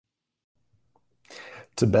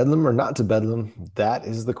To Bedlam or not to Bedlam? That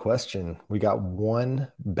is the question. We got one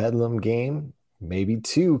Bedlam game, maybe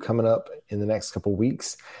two coming up in the next couple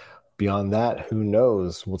weeks. Beyond that, who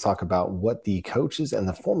knows? We'll talk about what the coaches and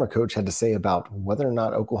the former coach had to say about whether or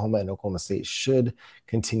not Oklahoma and Oklahoma State should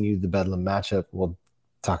continue the Bedlam matchup. We'll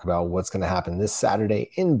talk about what's going to happen this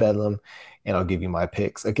Saturday in Bedlam, and I'll give you my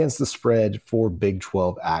picks against the spread for Big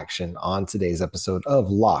 12 action on today's episode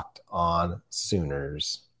of Locked On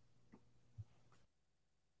Sooners.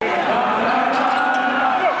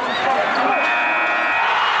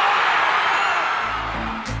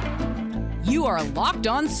 You are Locked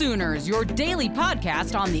On Sooners, your daily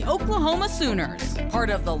podcast on the Oklahoma Sooners, part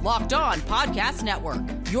of the Locked On Podcast Network,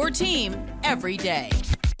 your team every day.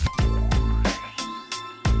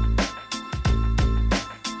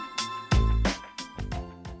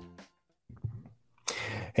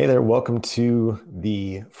 Hey there, welcome to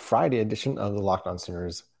the Friday edition of the Locked On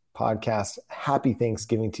Sooners podcast. Happy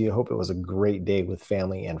Thanksgiving to you. Hope it was a great day with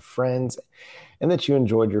family and friends and that you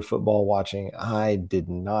enjoyed your football watching. I did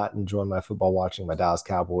not enjoy my football watching. My Dallas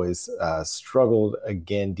Cowboys struggled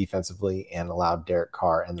again defensively and allowed Derek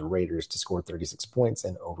Carr and the Raiders to score 36 points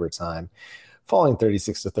in overtime, falling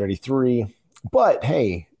 36-33. But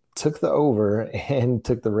hey, took the over and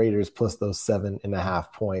took the Raiders plus those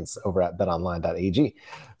 7.5 points over at betonline.ag.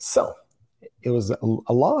 So it was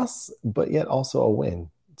a loss, but yet also a win.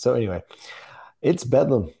 So anyway, it's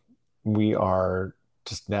Bedlam. We are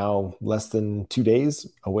just now less than 2 days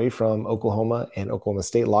away from Oklahoma and Oklahoma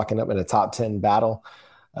State locking up in a top 10 battle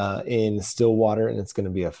in Stillwater, and it's going to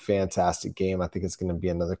be a fantastic game. I think it's going to be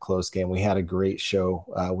another close game. We had a great show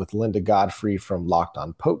with Linda Godfrey from Locked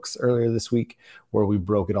On Pokes earlier this week, where we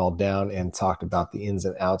broke it all down and talked about the ins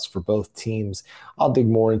and outs for both teams. I'll dig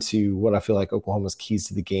more into what I feel like Oklahoma's keys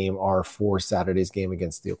to the game are for Saturday's game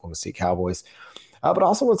against the Oklahoma State Cowboys. But I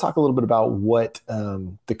also want to talk a little bit about what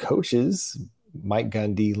the coaches, Mike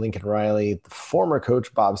Gundy, Lincoln Riley, the former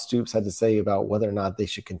coach Bob Stoops, had to say about whether or not they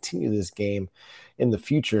should continue this game in the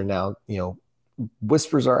future. Now,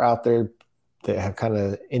 whispers are out there that have kind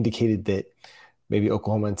of indicated that maybe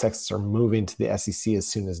Oklahoma and Texas are moving to the SEC as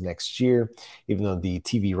soon as next year, even though the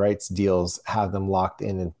TV rights deals have them locked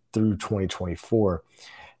in and through 2024.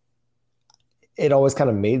 It always kind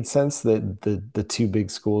of made sense that the two big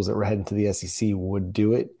schools that were heading to the SEC would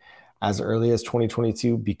do it as early as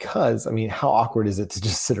 2022, because, how awkward is it to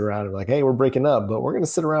just sit around and be like, hey, we're breaking up, but we're going to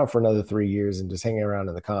sit around for another 3 years and just hang around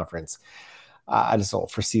in the conference. I just don't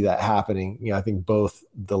foresee that happening. I think both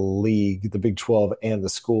the league, the Big 12, and the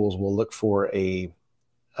schools will look for an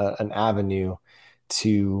avenue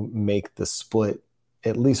to make the split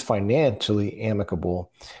at least financially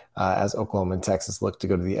amicable as Oklahoma and Texas look to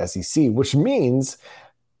go to the SEC, which means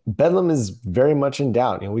Bedlam is very much in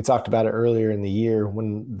doubt. We talked about it earlier in the year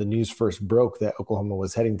when the news first broke that Oklahoma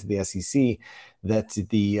was heading to the SEC, that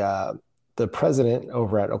the president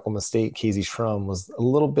over at Oklahoma State, Casey Schrum, was a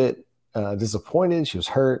little bit disappointed. She was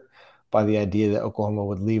hurt by the idea that Oklahoma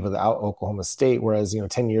would leave without Oklahoma State, whereas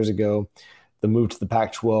 10 years ago, the move to the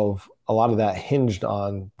Pac-12, a lot of that hinged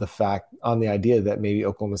on the idea that maybe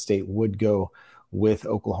Oklahoma State would go with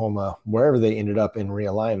Oklahoma wherever they ended up in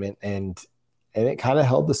realignment, and it kind of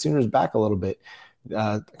held the Sooners back a little bit.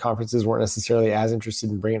 Conferences weren't necessarily as interested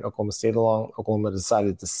in bringing Oklahoma State along. Oklahoma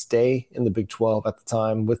decided to stay in the Big 12 at the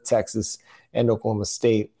time with Texas and Oklahoma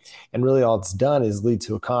State, and really all it's done is lead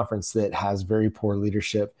to a conference that has very poor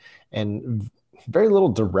leadership and very little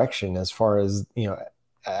direction as far as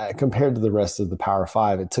compared to the rest of the Power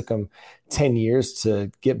Five. It took them 10 years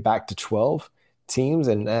to get back to 12 teams,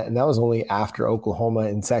 and that was only after Oklahoma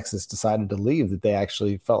and Texas decided to leave that they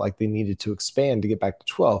actually felt like they needed to expand to get back to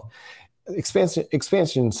 12.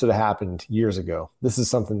 Expansion should have happened years ago. This is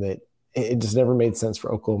something that it just never made sense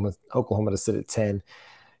for Oklahoma to sit at 10.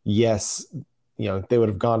 Yes, they would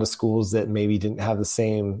have gone to schools that maybe didn't have the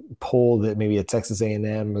same pull that maybe a Texas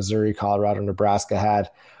A&M, Missouri, Colorado, Nebraska had.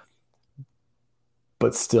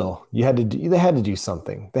 But still, they had to do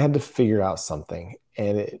something. They had to figure out something.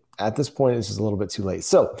 And at this point, it's just a little bit too late.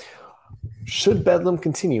 So should Bedlam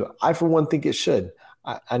continue? I, for one, think it should.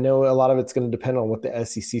 I know a lot of it's going to depend on what the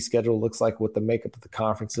SEC schedule looks like, what the makeup of the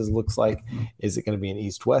conferences looks like. Is it going to be an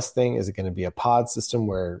East-West thing? Is it going to be a pod system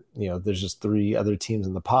where, there's just 3 other teams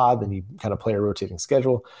in the pod, then you kind of play a rotating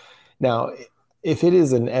schedule? Now, if it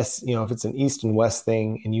is if it's an East and West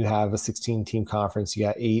thing and you have a 16-team conference, you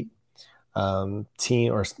got 8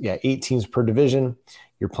 teams per division.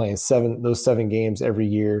 You're playing 7 games every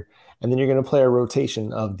year, and then you're going to play a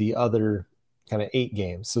rotation of the other kind of 8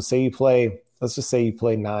 games. So let's just say you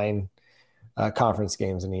play 9 conference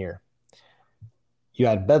games in a year. You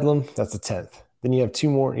add Bedlam, that's the 10th. Then you have 2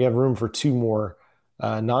 more. You have room for 2 more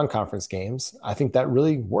non-conference games, I think that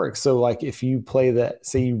really works. So like if you play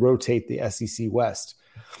say you rotate the SEC West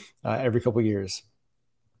every couple of years,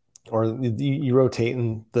 or you rotate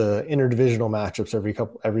in the interdivisional matchups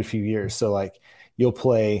every few years. So like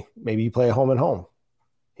maybe you play a home and home,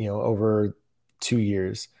 over 2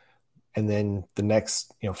 years. And then the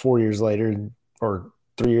next, 4 years later or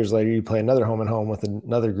 3 years later, you play another home and home with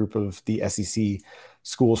another group of the SEC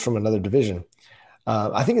schools from another division.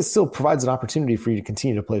 I think it still provides an opportunity for you to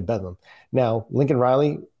continue to play Bedlam. Now, Lincoln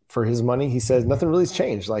Riley, for his money, he says nothing really has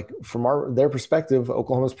changed. Like from their perspective,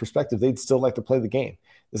 Oklahoma's perspective, they'd still like to play the game.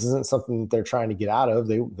 This isn't something that they're trying to get out of.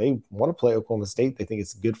 They want to play Oklahoma State. They think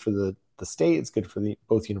it's good for the state. It's good for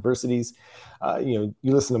both universities. You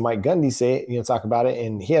listen to Mike Gundy say it, talk about it,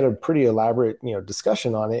 and he had a pretty elaborate,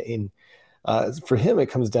 discussion on it. And for him, it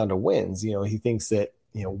comes down to wins. He thinks that,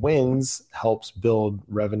 wins helps build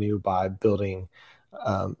revenue by building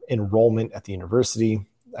enrollment at the university.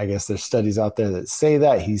 I guess there's studies out there that say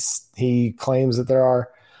that. He claims that there are.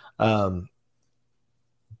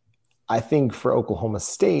 I think for Oklahoma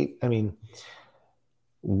State, I mean,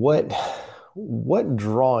 what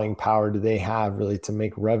drawing power do they have really to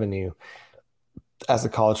make revenue as a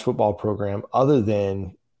college football program other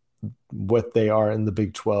than what they are in the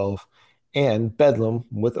Big 12 and Bedlam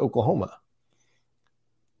with Oklahoma?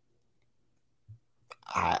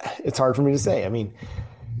 It's hard for me to say. I mean,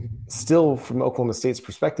 still from Oklahoma State's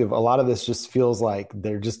perspective, a lot of this just feels like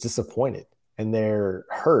they're just disappointed and they're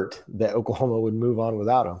hurt that Oklahoma would move on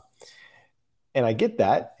without them. And I get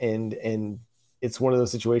that. And it's one of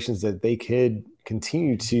those situations that they could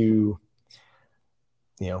continue to,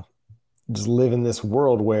 just live in this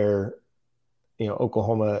world where,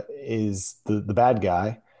 Oklahoma is the bad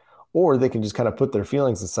guy, or they can just kind of put their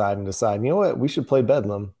feelings aside and decide, what, we should play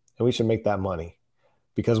Bedlam and we should make that money.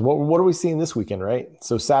 Because what are we seeing this weekend, right?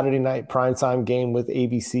 So Saturday night primetime game with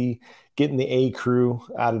ABC, getting the A crew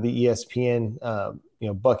out of the ESPN,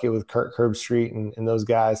 bucket with Kirk Herbstreit and those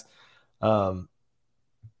guys.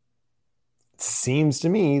 Seems to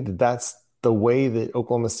me that that's the way that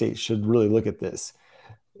Oklahoma State should really look at this.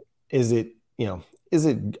 Is it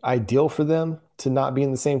ideal for them to not be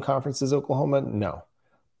in the same conference as Oklahoma? No,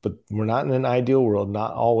 but we're not in an ideal world.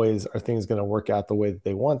 Not always are things going to work out the way that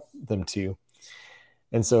they want them to.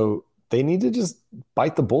 And so they need to just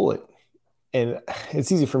bite the bullet. And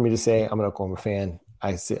it's easy for me to say, I'm an Oklahoma fan.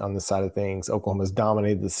 I sit on the side of things. Oklahoma's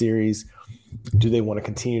dominated the series. Do they want to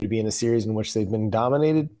continue to be in a series in which they've been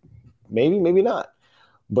dominated? Maybe, maybe not.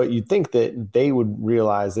 But you'd think that they would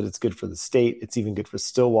realize that it's good for the state. It's even good for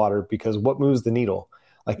Stillwater, because what moves the needle?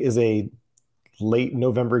 Like, is a late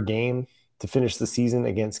November game to finish the season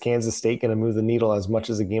against Kansas State going to move the needle as much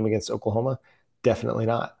as a game against Oklahoma? Definitely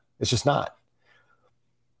not. It's just not.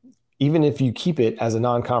 Even if you keep it as a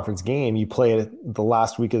non-conference game, you play it the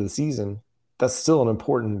last week of the season, that's still an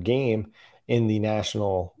important game in the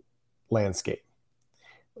national landscape.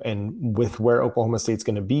 And with where Oklahoma State's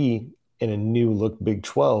going to be in a new look Big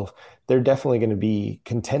 12, they're definitely going to be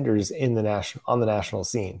contenders on the national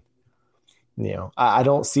scene. I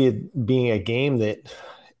don't see it being a game that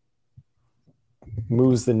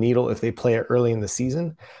moves the needle if they play it early in the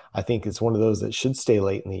season. I think it's one of those that should stay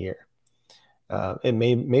late in the year.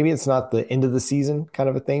 Maybe it's not the end of the season kind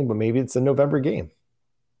of a thing, but maybe it's a November game.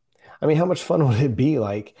 I mean, how much fun would it be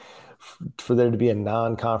like for there to be a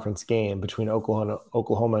non-conference game between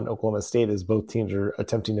Oklahoma and Oklahoma State as both teams are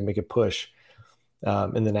attempting to make a push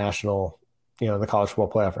in the national, the college football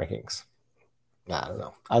playoff rankings? I don't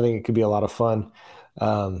know. I think it could be a lot of fun.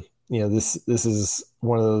 This is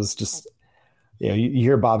one of those just, you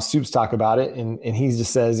hear Bob Stoops talk about it, and he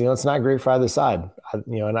just says, it's not great for either side.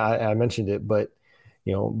 And I mentioned it, but,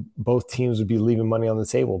 both teams would be leaving money on the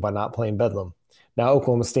table by not playing Bedlam. Now,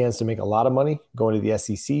 Oklahoma stands to make a lot of money going to the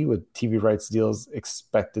SEC with TV rights deals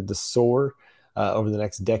expected to soar over the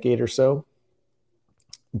next decade or so.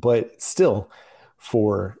 But still,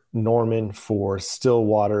 for Norman, for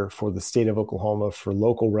Stillwater, for the state of Oklahoma, for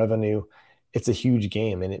local revenue, it's a huge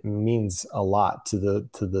game, and it means a lot to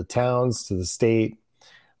the towns, to the state,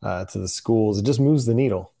 to the schools. It just moves the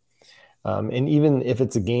needle. And even if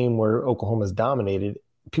it's a game where Oklahoma's dominated,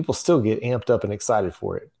 people still get amped up and excited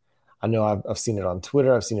for it. I know I've seen it on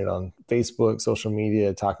Twitter. I've seen it on Facebook, social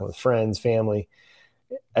media, talking with friends, family.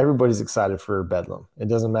 Everybody's excited for Bedlam. It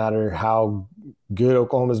doesn't matter how good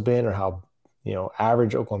Oklahoma's been or how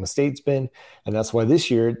average Oklahoma State's been. And that's why this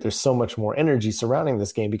year there's so much more energy surrounding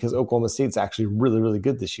this game, because Oklahoma State's actually really, really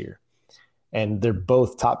good this year. And they're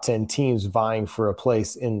both top 10 teams vying for a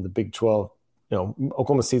place in the Big 12.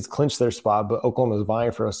 Oklahoma State's clinched their spot, but Oklahoma's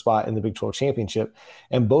vying for a spot in the Big 12 championship.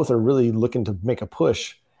 And both are really looking to make a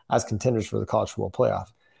push as contenders for the college football playoff.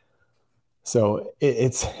 So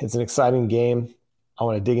it's an exciting game. I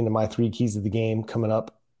want to dig into my 3 keys of the game coming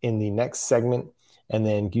up in the next segment, and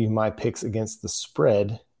then give you my picks against the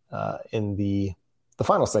spread in the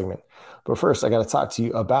final segment. But first, I got to talk to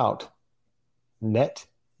you about NetSuite.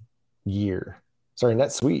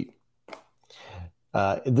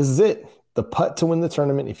 This is it. The putt to win the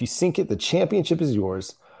tournament. If you sink it, the championship is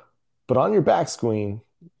yours. But on your back screen,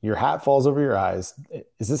 your hat falls over your eyes.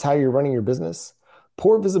 Is this how you're running your business?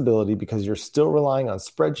 Poor visibility because you're still relying on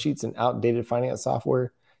spreadsheets and outdated finance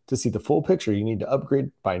software? To see the full picture, you need to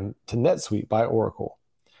upgrade to NetSuite by Oracle.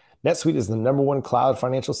 NetSuite is the #1 cloud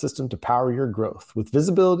financial system to power your growth. With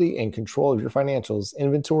visibility and control of your financials,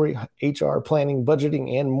 inventory, HR, planning,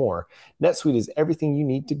 budgeting, and more, NetSuite is everything you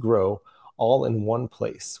need to grow, all in one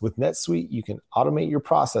place. With NetSuite, you can automate your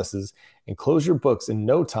processes and close your books in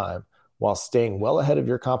no time while staying well ahead of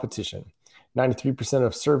your competition. 93%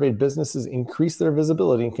 of surveyed businesses increase their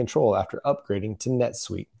visibility and control after upgrading to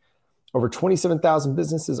NetSuite. Over 27,000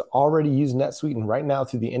 businesses already use NetSuite, and right now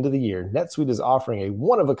through the end of the year, NetSuite is offering a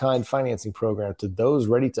one-of-a-kind financing program to those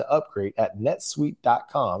ready to upgrade at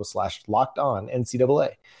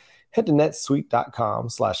netsuite.com/lockedonncaa. Head to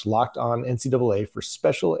netsuite.com/lockedonncaa for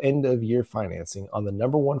special end-of-year financing on the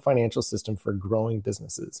 #1 financial system for growing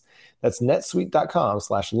businesses. That's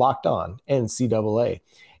netsuite.com/lockedonncaa.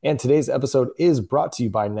 And today's episode is brought to you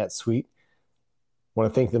by NetSuite. I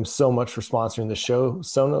want to thank them so much for sponsoring the show.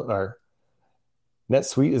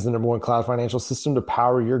 NetSuite is the #1 cloud financial system to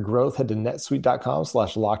power your growth. Head to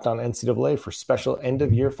netsuite.com/lockedonncaa for special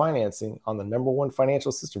end-of-year financing on the #1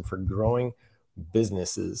 financial system for growing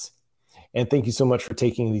businesses. And thank you so much for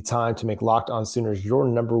taking the time to make Locked On Sooners your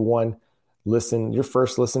 #1 listen, your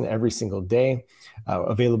first listen every single day.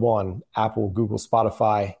 Available on Apple, Google,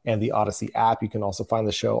 Spotify, and the Odyssey app. You can also find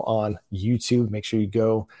the show on YouTube. Make sure you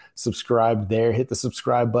go subscribe there, hit the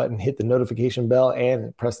subscribe button, hit the notification bell,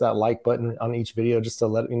 and press that like button on each video just to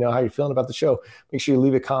let me know how you're feeling about the show. Make sure you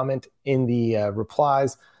leave a comment in the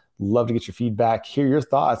replies. Love to get your feedback, hear your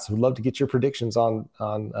thoughts. Would love to get your predictions on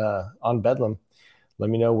Bedlam. Let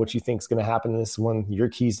me know what you think is going to happen in this one, your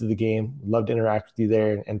keys to the game. Love to interact with you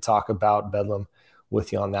there and talk about Bedlam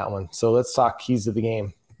with you on that one. So let's talk keys to the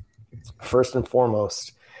game. First and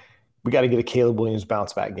foremost, we got to get a Caleb Williams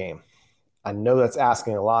bounce back game. I know that's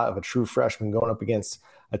asking a lot of a true freshman going up against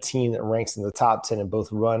a team that ranks in the top 10 in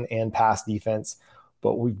both run and pass defense,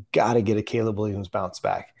 but we've got to get a Caleb Williams bounce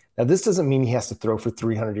back. Now, this doesn't mean he has to throw for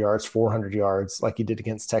 300 yards, 400 yards like he did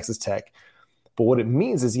against Texas Tech. But what it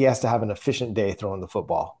means is he has to have an efficient day throwing the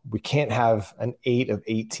football. We can't have an 8 of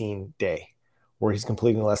 18 day where he's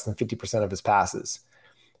completing less than 50% of his passes.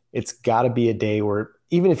 It's got to be a day where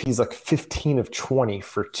even if he's like 15 of 20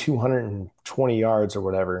 for 220 yards or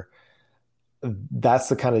whatever, that's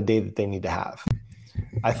the kind of day that they need to have.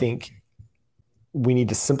 I think we need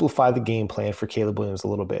to simplify the game plan for Caleb Williams a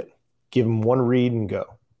little bit. Give him one read and go.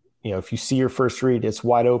 You know, if you see your first read, it's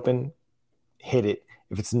wide open, hit it.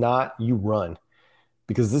 If it's not, you run,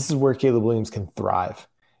 because this is where Caleb Williams can thrive,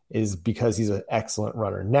 is because he's an excellent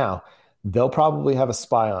runner. Now, they'll probably have a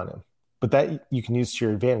spy on him, but that you can use to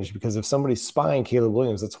your advantage, because if somebody's spying Caleb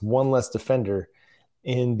Williams, that's one less defender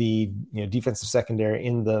in the defensive secondary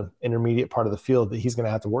in the intermediate part of the field that he's going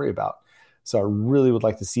to have to worry about. So I really would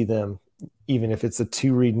like to see them, even if it's a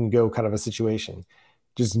 2 read and go kind of a situation,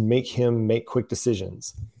 just make him make quick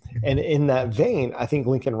decisions. And in that vein, I think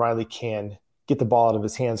Lincoln Riley can get the ball out of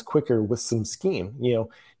his hands quicker with some scheme.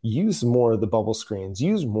 Use more of the bubble screens,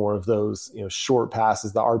 use more of those, short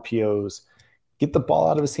passes, the RPOs, get the ball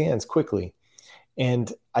out of his hands quickly.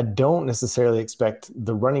 And I don't necessarily expect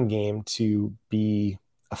the running game to be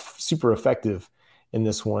super effective in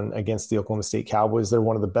this one against the Oklahoma State Cowboys. They're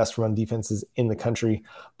one of the best run defenses in the country,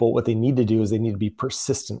 but what they need to do is they need to be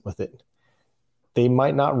persistent with it. They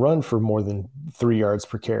might not run for more than 3 yards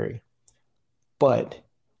per carry, but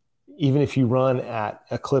even if you run at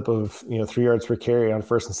a clip of 3 yards per carry on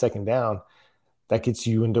first and second down, that gets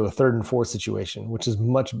you into a 3rd and 4 situation, which is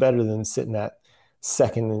much better than sitting at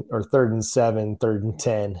 2nd or 3rd and 7, 3rd and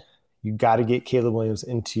 10. You got to get Caleb Williams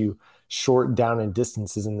into short down and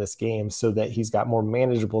distances in this game so that he's got more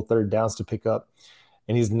manageable 3rd downs to pick up,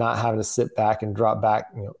 and he's not having to sit back and drop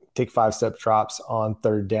back, take 5-step drops on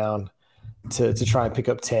 3rd down to try and pick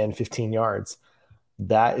up 10, 15 yards.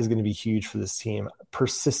 That is going to be huge for this team.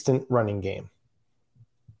 Persistent running game.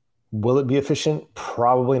 Will it be efficient?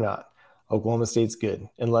 Probably not. Oklahoma State's good,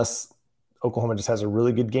 unless Oklahoma just has a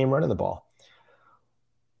really good game running the ball.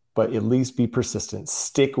 But at least be persistent.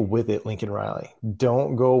 Stick with it, Lincoln Riley.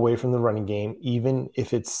 Don't go away from the running game, even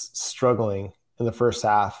if it's struggling in the first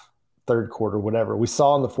half third quarter, whatever. We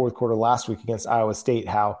saw in the fourth quarter last week against Iowa State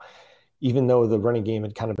how even though the running game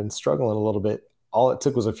had kind of been struggling a little bit, all it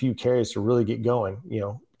took was a few carries to really get going.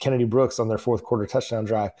 Kennedy Brooks on their fourth quarter touchdown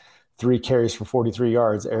drive, 3 carries for 43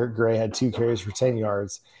 yards. Eric Gray had 2 carries for 10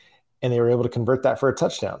 yards, and they were able to convert that for a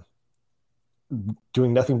touchdown,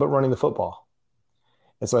 doing nothing but running the football.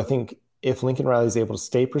 And so I think if Lincoln Riley is able to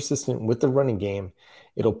stay persistent with the running game,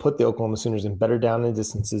 it'll put the Oklahoma Sooners in better down and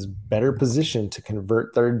distances, better position to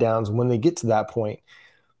convert third downs when they get to that point,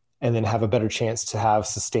 and then have a better chance to have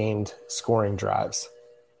sustained scoring drives.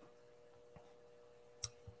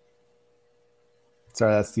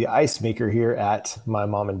 Sorry, that's the ice maker here at my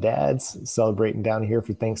mom and dad's, celebrating down here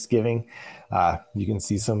for Thanksgiving. You can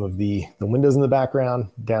see some of the windows in the background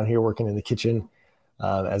down here working in the kitchen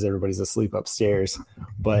as everybody's asleep upstairs.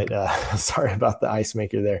 But sorry about the ice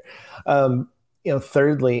maker there.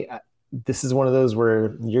 Thirdly, this is one of those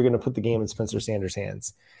where you're going to put the game in Spencer Sanders'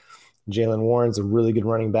 hands. Jaylen Warren's a really good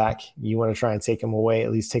running back. You want to try and take him away,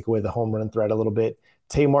 at least take away the home run threat a little bit.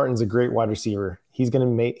 Tay Martin's a great wide receiver. He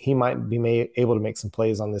might be able to make some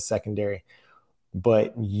plays on this secondary,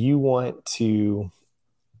 but you want to,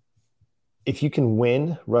 if you can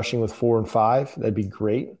win rushing with 4 and 5, that'd be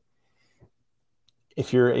great.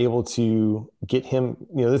 If you're able to get him,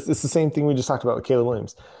 this is the same thing we just talked about with Caleb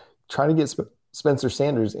Williams. Trying to get Spencer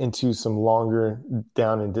Sanders into some longer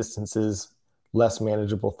down and distances, less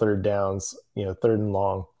manageable third downs, third and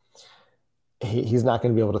long. He's not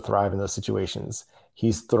going to be able to thrive in those situations.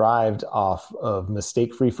 He's thrived off of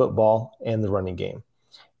mistake-free football and the running game.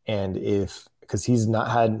 And because he's not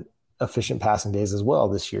had efficient passing days as well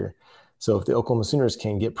this year. So if the Oklahoma Sooners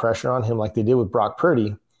can get pressure on him like they did with Brock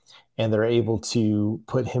Purdy, and they're able to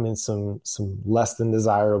put him in some less than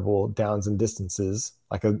desirable downs and distances,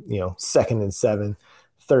 like a 2nd and 7,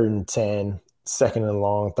 3rd and 10, 2nd and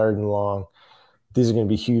long, 3rd and long, these are going to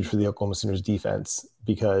be huge for the Oklahoma Sooners defense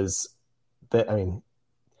because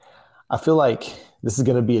I feel like this is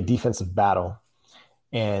going to be a defensive battle,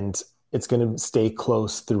 and it's going to stay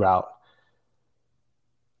close throughout.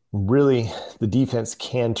 Really, the defense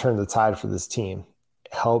can turn the tide for this team,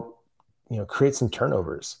 help create some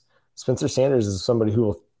turnovers. Spencer Sanders is somebody who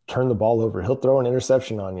will turn the ball over. He'll throw an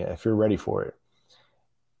interception on you if you're ready for it.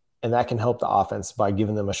 And that can help the offense by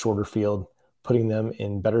giving them a shorter field, putting them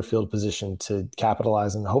in better field position to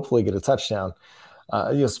capitalize and hopefully get a touchdown.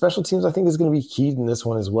 Special teams, I think, is going to be key in this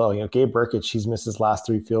one as well. Gabe Burkich, he's missed his last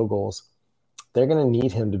 3 field goals. They're going to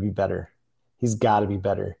need him to be better. He's got to be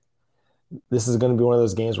better. This is going to be one of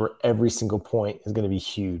those games where every single point is going to be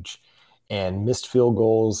huge, and missed field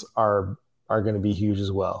goals are going to be huge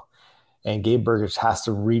as well. And Gabe Burkich has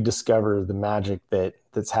to rediscover the magic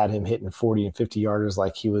that's had him hitting 40 and 50 yarders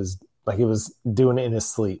like he was doing it in his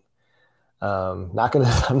sleep. I'm not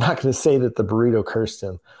gonna say that the burrito cursed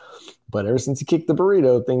him, but ever since he kicked the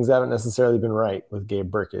burrito, things haven't necessarily been right with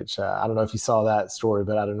Gabe Burkich. I don't know if you saw that story,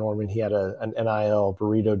 but out of Norman, he had an NIL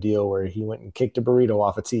burrito deal where he went and kicked a burrito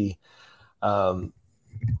off a tee. But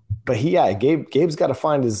Gabe's got to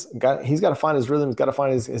find his rhythm. He's got to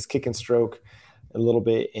find his kick and stroke a little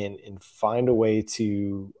bit and find a way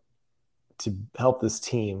to help this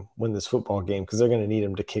team win this football game, because they're going to need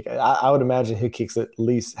him to kick. I would imagine he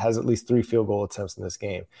has at least 3 field goal attempts in this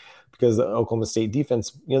game, because the Oklahoma State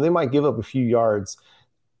defense, they might give up a few yards,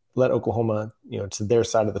 let Oklahoma, to their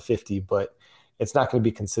side of the 50, but it's not going to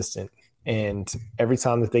be consistent. And every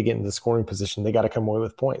time that they get into the scoring position, they got to come away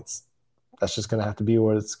with points. That's just going to have to be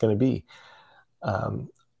what it's going to be.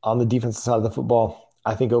 On the defensive side of the football,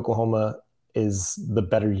 I think Oklahoma is the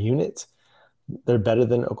better unit. They're better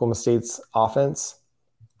than Oklahoma State's offense.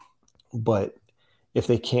 But if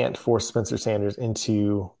they can't force Spencer Sanders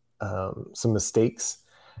into some mistakes,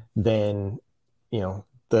 then, the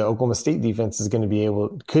Oklahoma State defense is going to be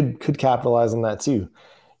could capitalize on that too.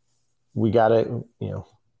 We got to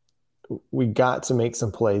make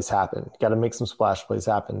some plays happen. Got to make some splash plays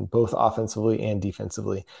happen, both offensively and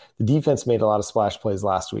defensively. The defense made a lot of splash plays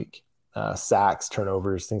last week, sacks,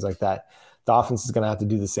 turnovers, things like that. The offense is going to have to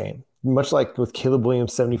do the same. Much like with Caleb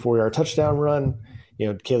Williams' 74-yard touchdown run,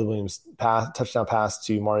 Caleb Williams' touchdown pass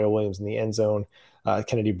to Mario Williams in the end zone.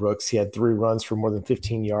 Kennedy Brooks, he had 3 runs for more than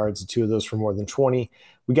 15 yards, 2 of those for more than 20.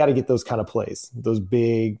 We got to get those kind of plays, those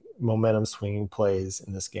big momentum swinging plays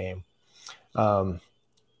in this game.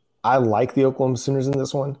 I like the Oklahoma Sooners in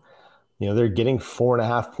this one. They're getting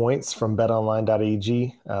 4.5 points from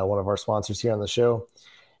betonline.ag, one of our sponsors here on the show.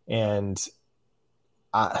 And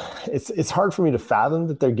it's hard for me to fathom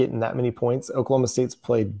that they're getting that many points. Oklahoma State's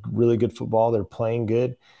played really good football. They're playing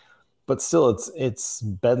good. But still, it's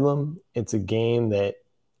Bedlam. It's a game that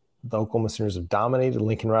the Oklahoma Sooners have dominated.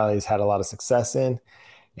 Lincoln Riley has had a lot of success in.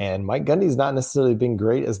 And Mike Gundy's not necessarily been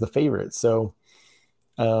great as the favorite. So,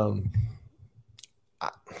 I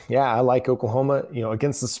like Oklahoma,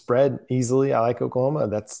 against the spread easily. I like Oklahoma.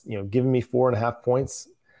 That's, giving me 4.5 points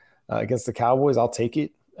against the Cowboys. I'll take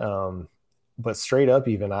it. But straight up,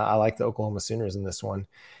 even I like the Oklahoma Sooners in this one.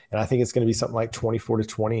 And I think it's going to be something like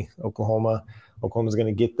 24-20 Oklahoma. Oklahoma's going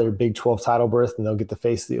to get their Big 12 title berth, and they'll get to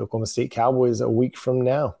face the Oklahoma State Cowboys a week from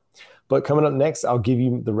now. But coming up next, I'll give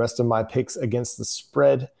you the rest of my picks against the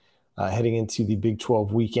spread heading into the Big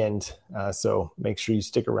 12 weekend. So make sure you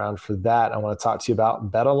stick around for that. I want to talk to you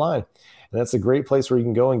about BetOnline. And that's a great place where you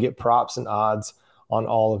can go and get props and odds on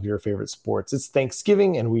all of your favorite sports. It's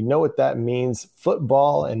Thanksgiving, and we know what that means.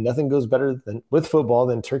 Football, and nothing goes better with football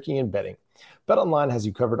than turkey and betting. BetOnline has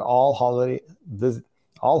you covered all holiday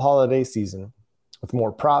season with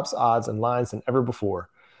more props, odds, and lines than ever before.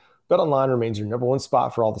 BetOnline remains your number one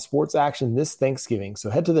spot for all the sports action this Thanksgiving. So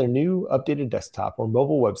head to their new updated desktop or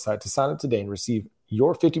mobile website to sign up today and receive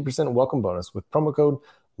your 50% welcome bonus with promo code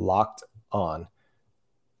LOCKEDON.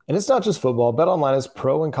 And it's not just football. BetOnline is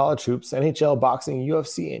pro and college hoops, NHL, boxing,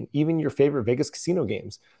 UFC, and even your favorite Vegas casino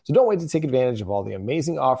games. So don't wait to take advantage of all the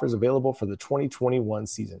amazing offers available for the 2021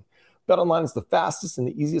 season. BetOnline is the fastest and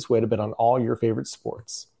the easiest way to bet on all your favorite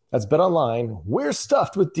sports. That's BetOnline. We're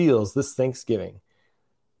stuffed with deals this Thanksgiving.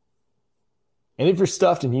 And if you're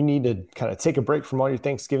stuffed and you need to kind of take a break from all your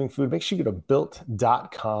Thanksgiving food, make sure you go to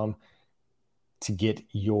Built.com to get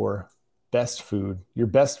your best food, your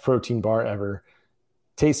best protein bar ever.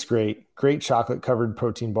 Tastes great. Great chocolate-covered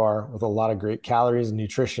protein bar with a lot of great calories and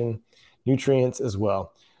nutrients as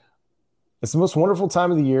well. It's the most wonderful time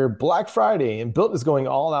of the year, Black Friday, and Built is going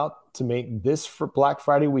all out to make this for Black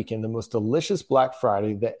Friday weekend the most delicious Black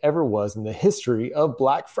Friday that ever was in the history of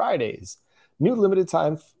Black Fridays. New limited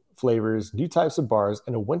time flavors, new types of bars,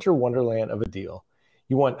 and a winter wonderland of a deal.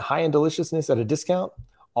 You want high-end deliciousness at a discount?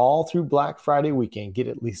 All through Black Friday weekend, get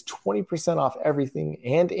at least 20% off everything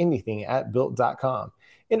and anything at Built.com.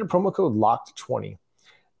 Enter promo code LOCKED20.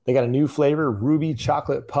 They got a new flavor, Ruby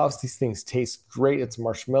Chocolate Puffs. These things taste great. It's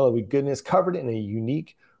marshmallowy goodness covered in a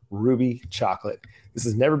unique Ruby chocolate. This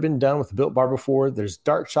has never been done with a Built Bar before. There's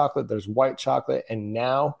dark chocolate, there's white chocolate, and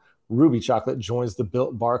now Ruby Chocolate joins the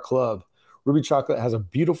Built Bar Club. Ruby Chocolate has a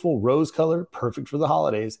beautiful rose color, perfect for the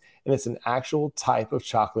holidays, and it's an actual type of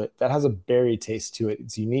chocolate that has a berry taste to it.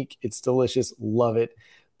 It's unique, it's delicious, love it.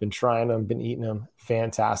 Been trying them, been eating them,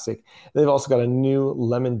 fantastic. They've also got a new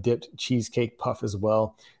lemon-dipped cheesecake puff as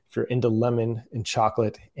well. If you're into lemon and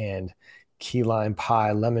chocolate and key lime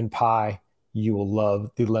pie, lemon pie, you will love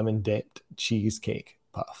the lemon-dipped cheesecake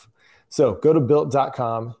puff. So go to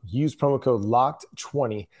Built.com, use promo code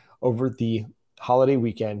LOCKED20 over the holiday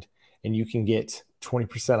weekend, and you can get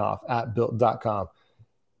 20% off at Built.com.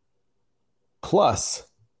 Plus,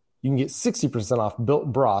 you can get 60% off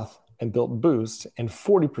Built Broth and Built Boost and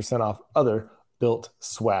 40% off other Built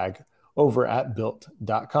swag over at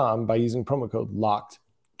Built.com by using promo code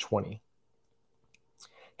LOCKED20.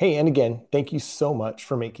 Hey, and again, thank you so much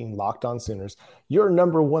for making Locked On Sooners your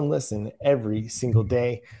number one listen every single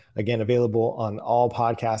day. Again, available on all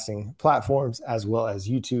podcasting platforms as well as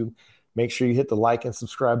YouTube. Make sure you hit the like and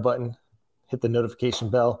subscribe button, hit the notification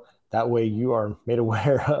bell. That way you are made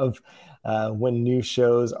aware of when new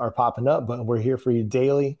shows are popping up, but we're here for you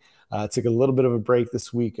daily. Took a little bit of a break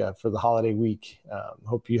this week for the holiday week.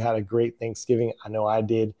 Hope you had a great Thanksgiving. I know I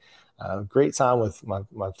did. Great time with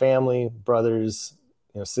my family, brothers,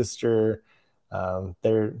 sister,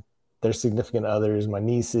 their significant others, my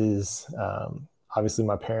nieces, obviously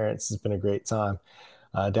my parents. It's been a great time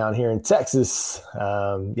down here in Texas.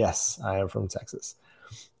 Yes, I am from Texas,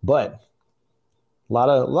 but a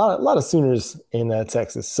lot of Sooners in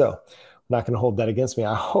Texas. So I'm not going to hold that against me.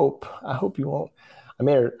 I hope you won't. I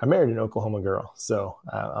married an Oklahoma girl, so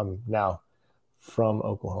I'm now from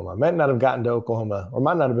Oklahoma. I might not have gotten to Oklahoma, or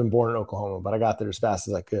might not have been born in Oklahoma, but I got there as fast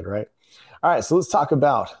as I could, right? All right, so let's talk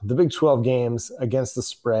about the Big 12 games against the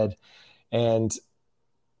spread. And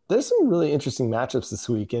there's some really interesting matchups this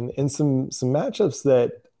week, and some matchups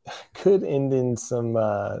that could end in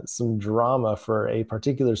some drama for a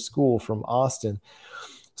particular school from Austin.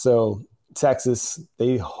 So Texas,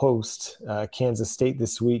 they host Kansas State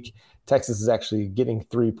this week. Texas is actually getting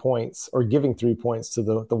 3 points, or giving 3 points to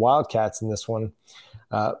the Wildcats in this one,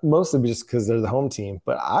 mostly just because they're the home team.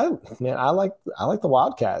 But I like the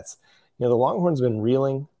Wildcats. The Longhorns been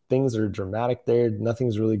reeling. Things are dramatic there.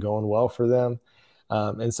 Nothing's really going well for them.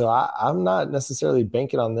 And so I'm not necessarily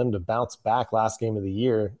banking on them to bounce back last game of the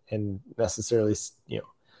year and necessarily,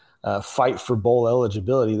 fight for bowl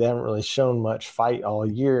eligibility. They haven't really shown much fight all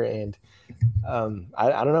year. And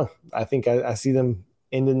I don't know. I think I see them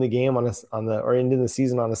ending the game ending the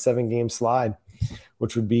season on a 7-game slide,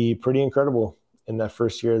 which would be pretty incredible in that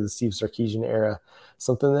first year of the Steve Sarkisian era.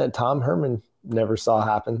 Something that Tom Herman never saw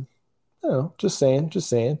happen. Just saying.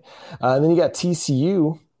 And then you got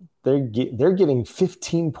TCU. They're getting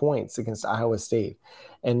 15 points against Iowa State.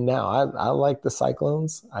 And now I like the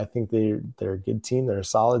Cyclones. I think they're a good team. They're a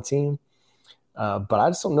solid team. But I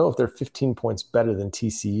just don't know if they're 15 points better than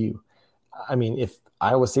TCU. I mean, if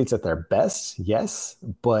Iowa State's at their best, yes,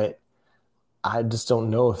 but I just don't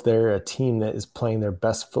know if they're a team that is playing their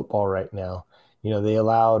best football right now. They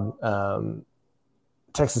allowed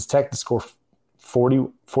Texas Tech to score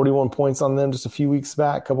 41 points on them just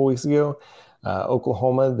a couple weeks ago.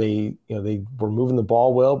 Oklahoma, they were moving the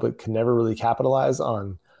ball well, but could never really capitalize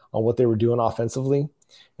on what they were doing offensively.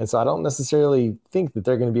 And so I don't necessarily think that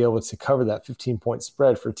they're going to be able to cover that 15-point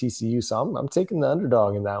spread for TCU. So I'm taking the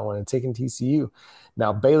underdog in that one and taking TCU.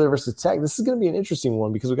 Now, Baylor versus Tech, this is going to be an interesting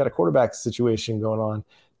one because we've got a quarterback situation going on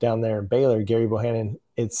down there in Baylor. Gary Bohannon,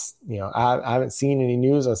 I haven't seen any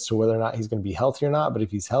news as to whether or not he's going to be healthy or not. But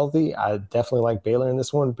if he's healthy, I definitely like Baylor in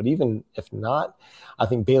this one. But even if not, I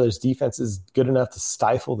think Baylor's defense is good enough to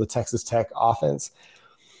stifle the Texas Tech offense.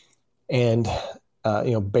 And,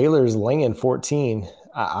 Baylor's laying 14.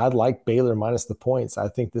 I'd like Baylor minus the points. I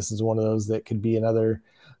think this is one of those that could be another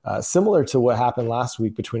similar to what happened last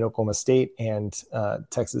week between Oklahoma State and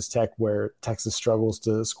Texas Tech, where Texas struggles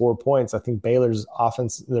to score points. I think Baylor's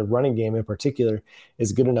offense, their running game in particular,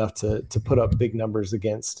 is good enough to put up big numbers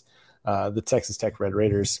against the Texas Tech Red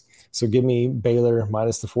Raiders. So give me Baylor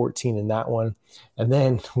minus the 14 in that one. And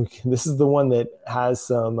then this is the one that has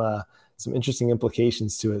some interesting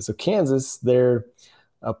implications to it. So Kansas, they're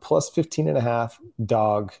a plus 15.5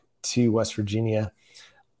 dog to West Virginia.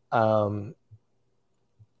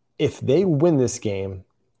 If they win this game,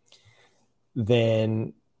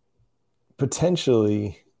 then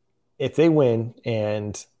potentially, if they win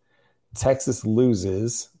and Texas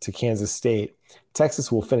loses to Kansas State,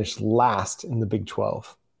 Texas will finish last in the Big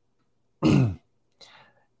 12.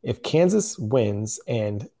 If Kansas wins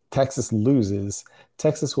and Texas loses,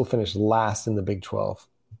 Texas will finish last in the Big 12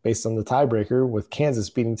 based on the tiebreaker with Kansas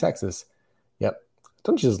beating Texas. Yep.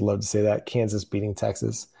 Don't you just love to say that? Kansas beating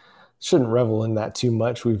Texas. Shouldn't revel in that too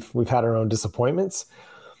much. We've had our own disappointments,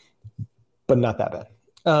 but not that bad.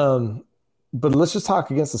 But let's just talk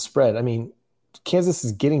against the spread. I mean, Kansas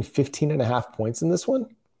is getting 15.5 points in this one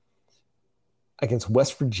against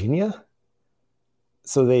West Virginia.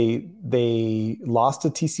 So they lost to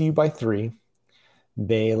TCU by 3.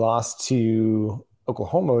 They lost to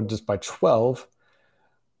Oklahoma just by 12.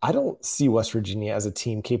 I don't see West Virginia as a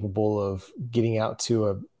team capable of getting out to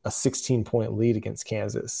a 16-point lead against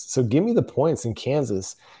Kansas. So give me the points in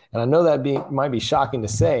Kansas. And I know that might be shocking to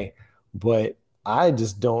say, but I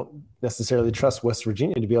just don't necessarily trust West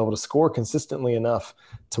Virginia to be able to score consistently enough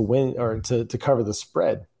to win or to cover the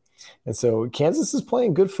spread. And so Kansas is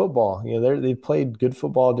playing good football. They've played good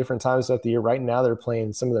football at different times throughout the year. Right now, they're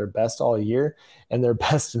playing some of their best all year and their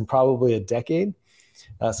best in probably a decade.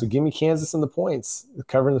 So give me Kansas and the points,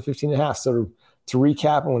 covering the 15.5. So to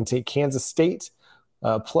recap, I'm going to take Kansas State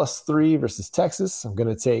 +3 versus Texas. I'm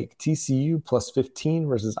going to take TCU +15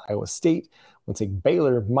 versus Iowa State. I'm going to take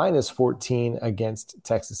Baylor -14 against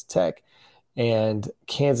Texas Tech, and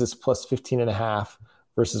Kansas +15.5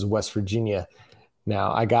 versus West Virginia.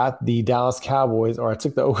 Now I got the Dallas Cowboys, or I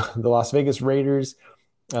took the Las Vegas Raiders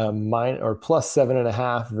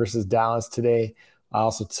 +7.5 versus Dallas today. I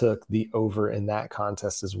also took the over in that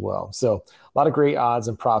contest as well. So a lot of great odds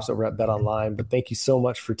and props over at BetOnline. But thank you so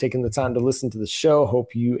much for taking the time to listen to the show.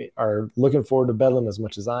 Hope you are looking forward to Bedlam as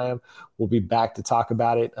much as I am. We'll be back to talk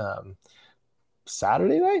about it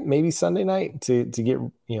Saturday night, maybe Sunday night, to get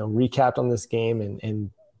recapped on this game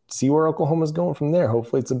and see where Oklahoma's going from there.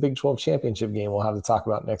 Hopefully it's a Big 12 championship game we'll have to talk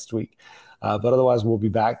about next week. But otherwise, we'll be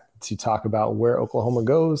back to talk about where Oklahoma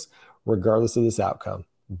goes regardless of this outcome.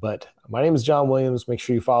 But my name is John Williams. Make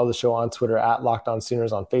sure you follow the show on Twitter at Locked On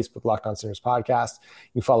Sooners, on Facebook, Locked On Sooners Podcast.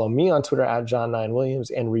 You follow me on Twitter at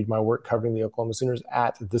John9Williams and read my work covering the Oklahoma Sooners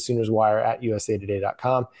at The Sooners Wire at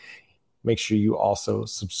usatoday.com. Make sure you also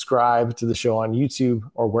subscribe to the show on YouTube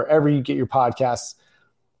or wherever you get your podcasts,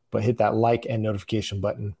 but hit that like and notification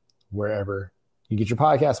button wherever you get your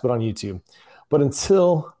podcast, but on YouTube. But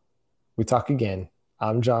until we talk again,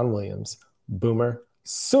 I'm John Williams. Boomer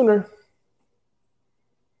Sooner.